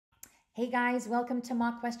Hey guys, welcome to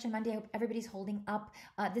Mock Question Monday. I hope everybody's holding up.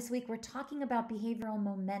 This week we're talking about behavioral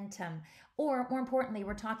momentum, or more importantly,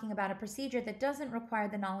 we're talking about a procedure that doesn't require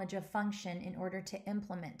the knowledge of function in order to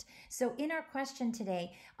implement. So in our question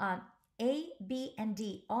today, A, B, and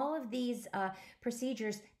D, all of these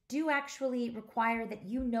procedures do actually require that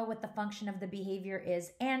you know what the function of the behavior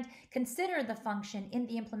is and consider the function in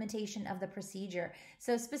the implementation of the procedure.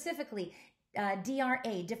 So specifically,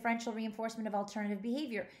 DRA, differential reinforcement of alternative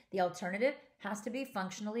behavior. The alternative has to be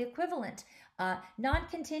functionally equivalent.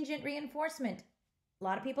 Non-contingent reinforcement. A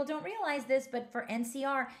lot of people don't realize this, but for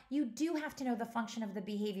NCR, you do have to know the function of the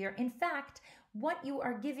behavior. In fact, what you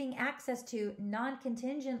are giving access to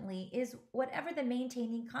non-contingently is whatever the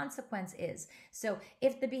maintaining consequence is. So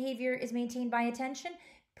if the behavior is maintained by attention,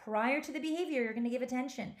 prior to the behavior, you're going to give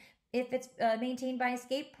attention. If it's maintained by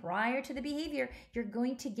escape prior to the behavior, you're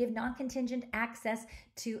going to give non-contingent access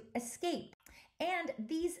to escape. And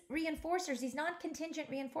these reinforcers, these non-contingent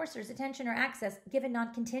reinforcers, attention or access, given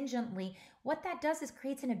non-contingently, what that does is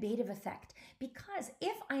creates an abative effect. Because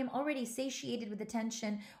if I am already satiated with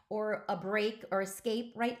attention or a break or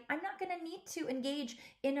escape, right, I'm not going to need to engage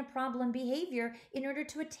in a problem behavior in order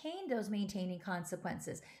to attain those maintaining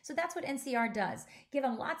consequences. So that's what NCR does. Give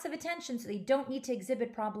them lots of attention so they don't need to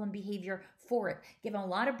exhibit problem behavior for it. Give them a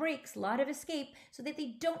lot of breaks, a lot of escape so that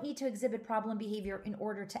they don't need to exhibit problem behavior in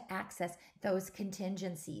order to access those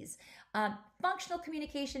contingencies. Functional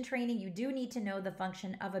communication training, you do need to know the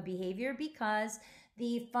function of a behavior because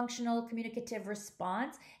the functional communicative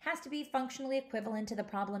response has to be functionally equivalent to the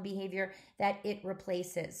problem behavior that it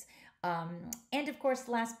replaces. And of course,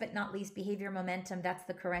 last but not least, behavior momentum, that's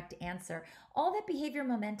the correct answer. All that behavior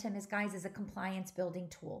momentum is, guys, is a compliance building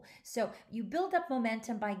tool. So you build up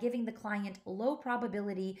momentum by giving the client high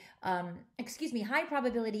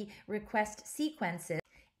probability request sequences.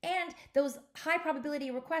 And those high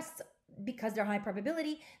probability requests, because they're high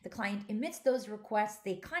probability, the client emits those requests,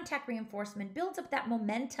 they contact reinforcement, builds up that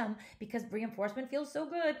momentum because reinforcement feels so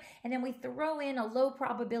good, and then we throw in a low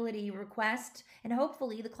probability request, and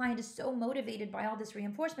hopefully the client is so motivated by all this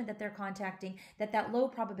reinforcement that they're contacting that that low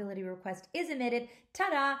probability request is emitted.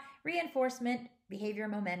 Ta-da! Reinforcement, behavior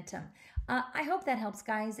momentum. I hope that helps,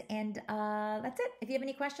 guys, and that's it. If you have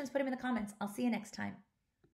any questions, put them in the comments. I'll see you next time.